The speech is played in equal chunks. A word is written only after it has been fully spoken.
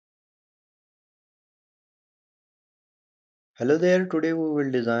Hello there, today we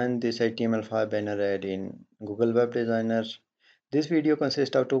will design this HTML5 banner ad in Google Web Designer. This video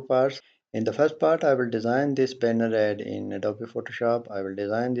consists of two parts. In the first part, I will design this banner ad in Adobe Photoshop. I will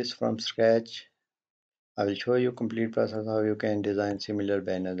design this from scratch. I will show you complete process how you can design similar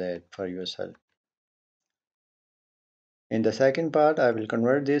banner ad for yourself. In the second part, I will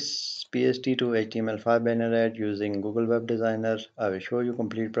convert this PSD to HTML5 banner ad using Google Web Designer. I will show you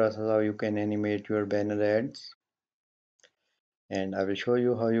complete process how you can animate your banner ads. And I will show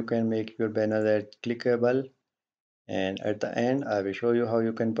you how you can make your banner ad clickable. And at the end, I will show you how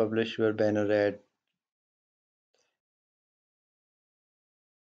you can publish your banner ad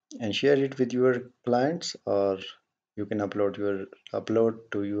and share it with your clients, or you can upload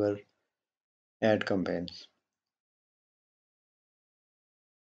to your ad campaigns.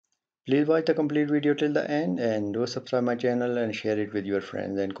 Please watch the complete video till the end and do subscribe my channel and share it with your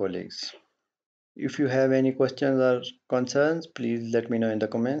friends and colleagues. If you have any questions or concerns, please let me know in the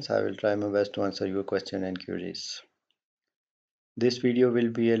comments. I will try my best to answer your question and queries. This video will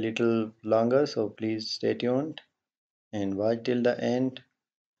be a little longer, so please stay tuned and watch till the end.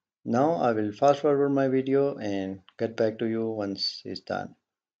 Now I will fast forward my video and get back to you once it's done.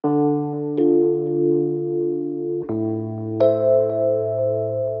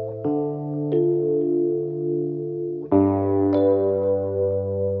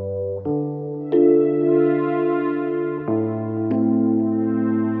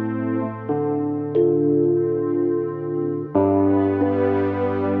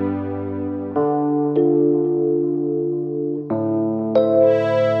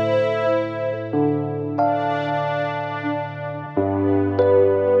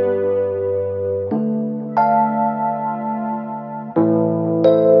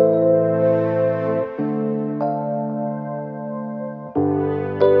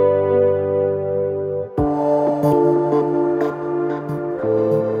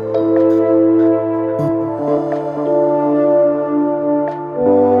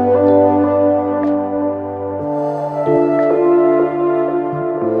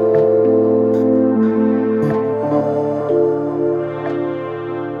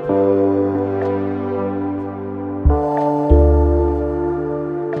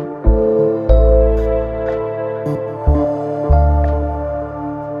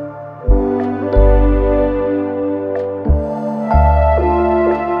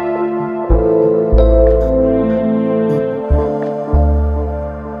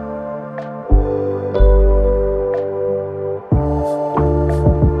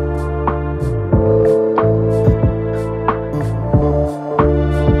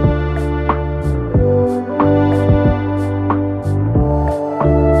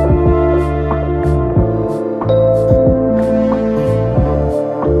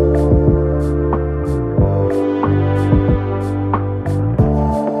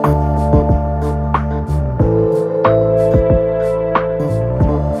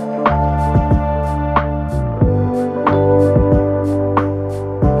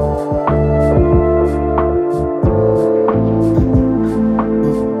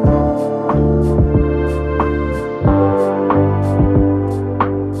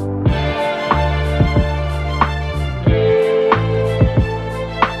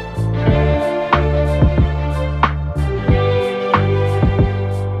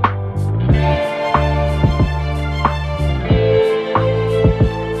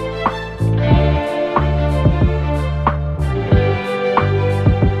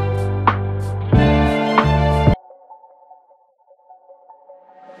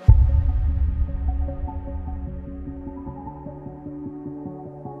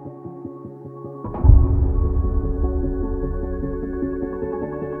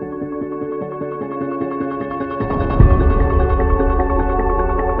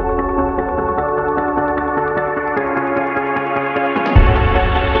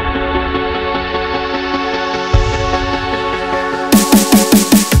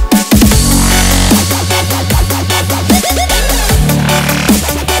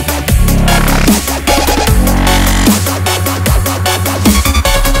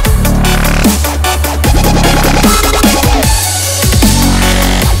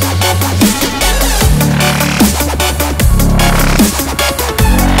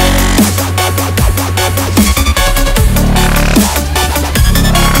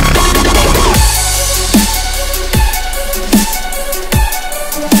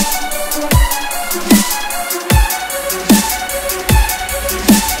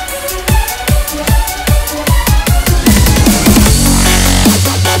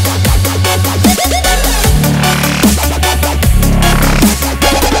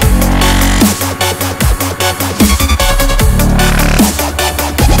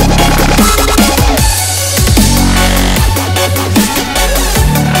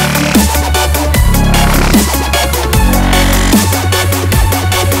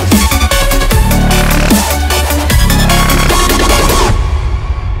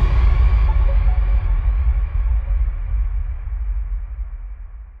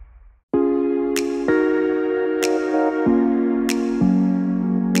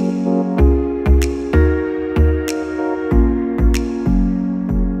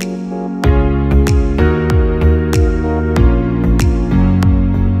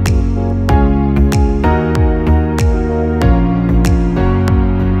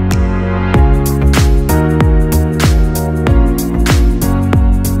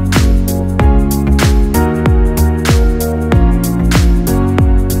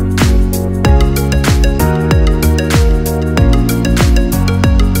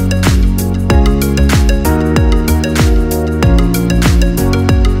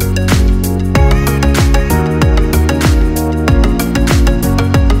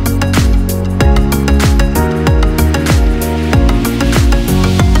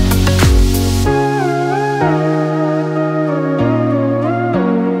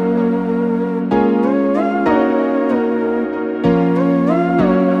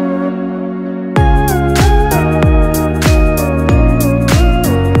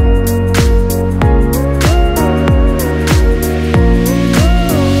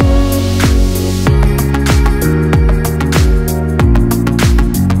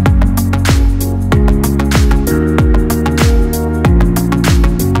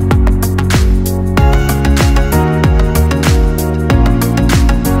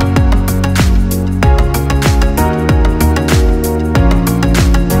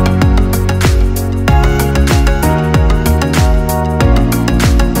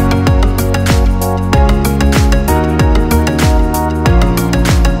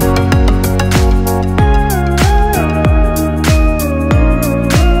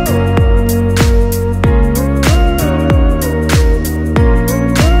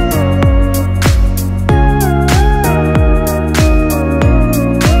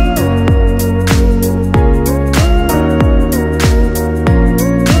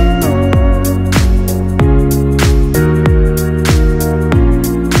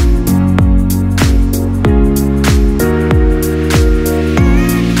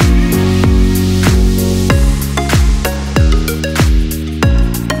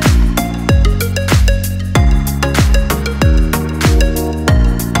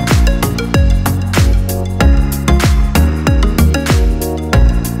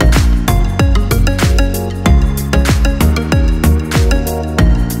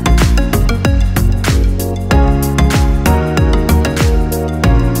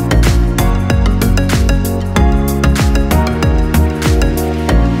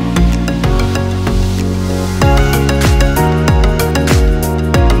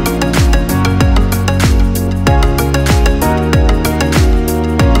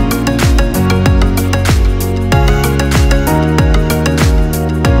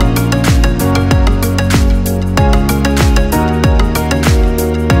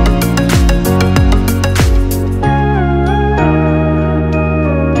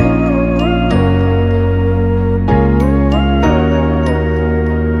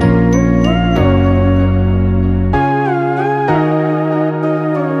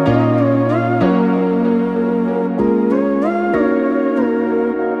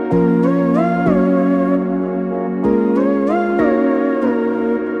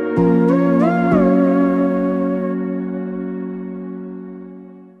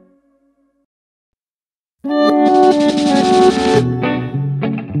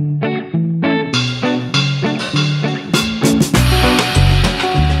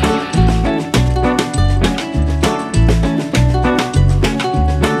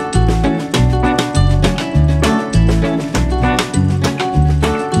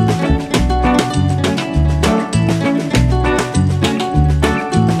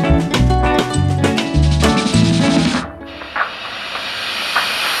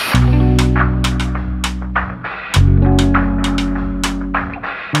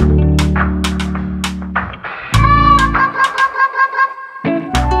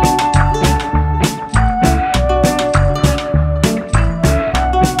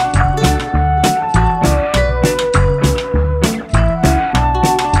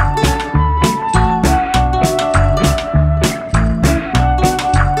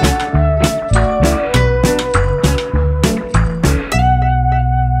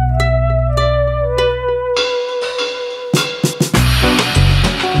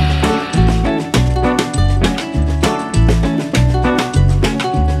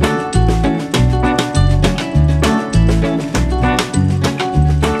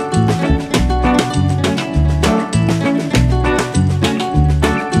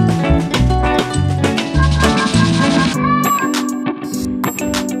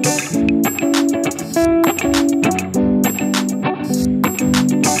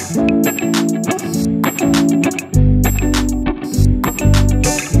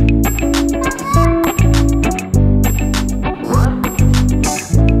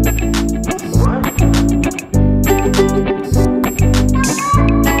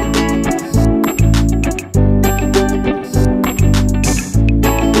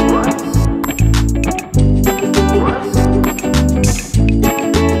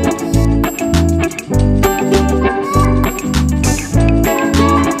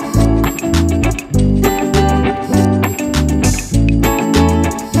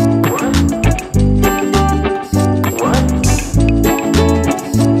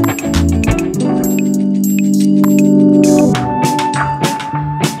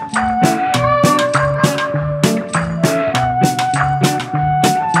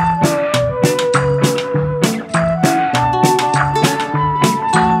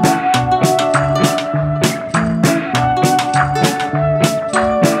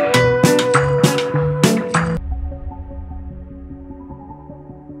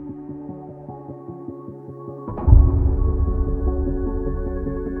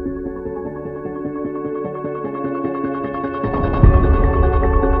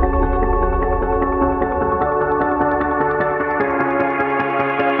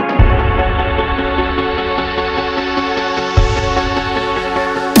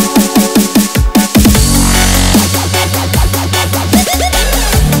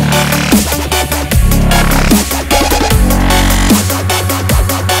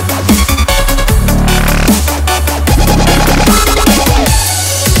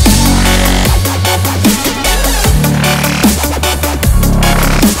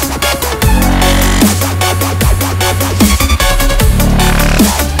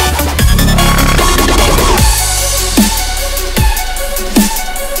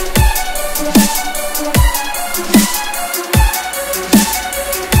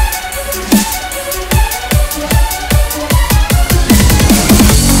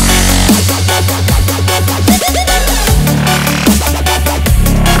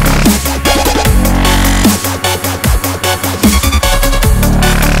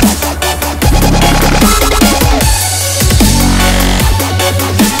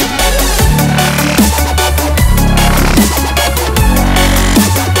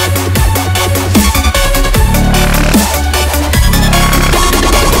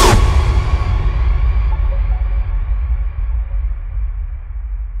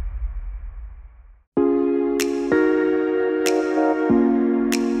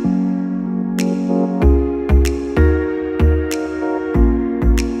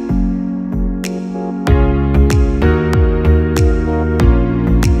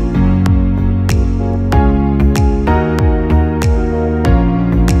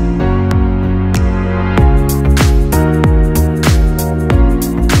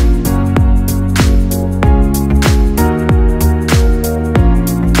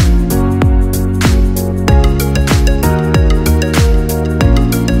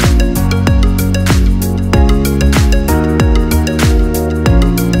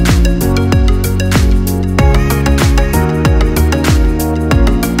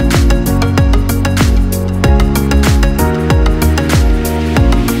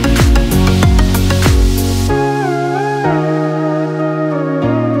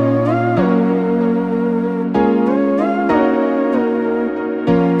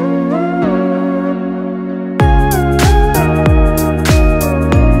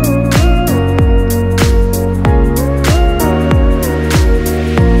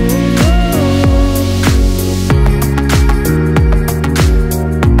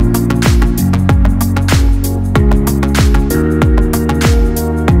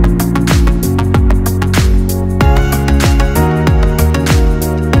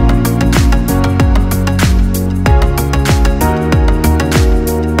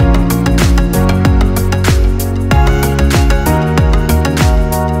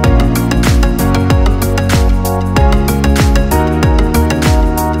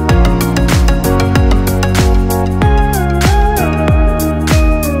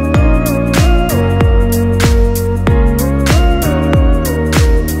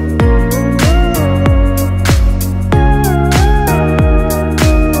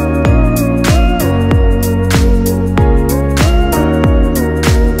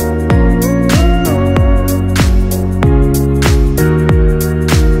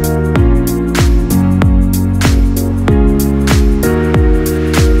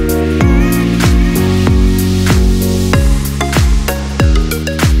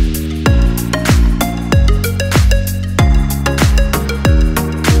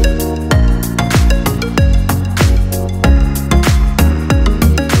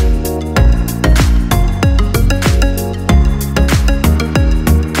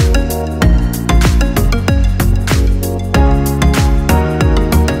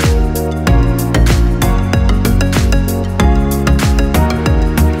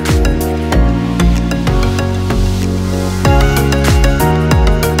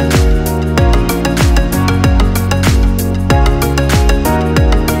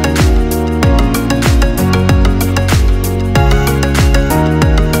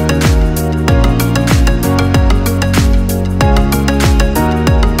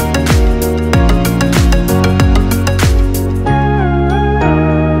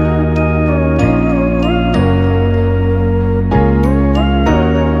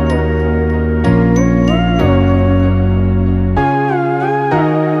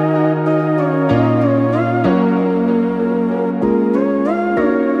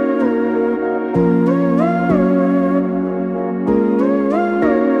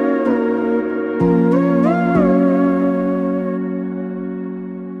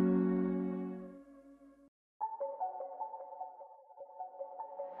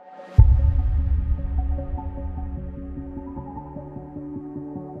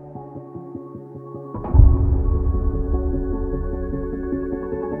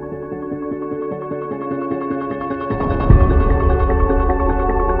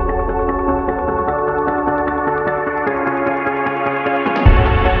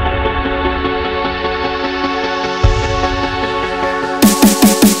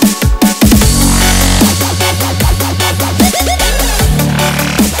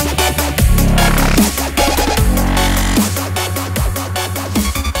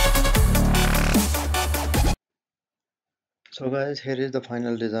 guys, here is the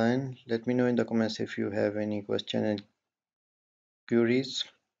final design. Let me know in the comments if you have any question and queries.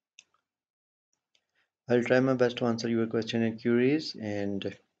 I'll try my best to answer your question and queries,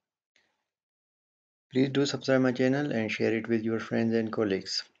 and please do subscribe my channel and share it with your friends and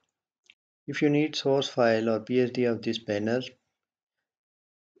colleagues. If you need source file or PSD of this banner,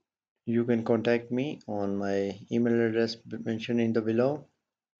 you can contact me on my email address mentioned in the below,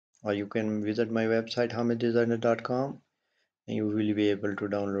 or you can visit my website hamiddesigner.com and you will be able to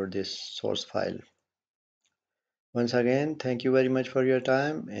download this source file. Once again, thank you very much for your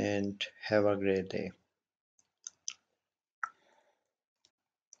time and have a great day.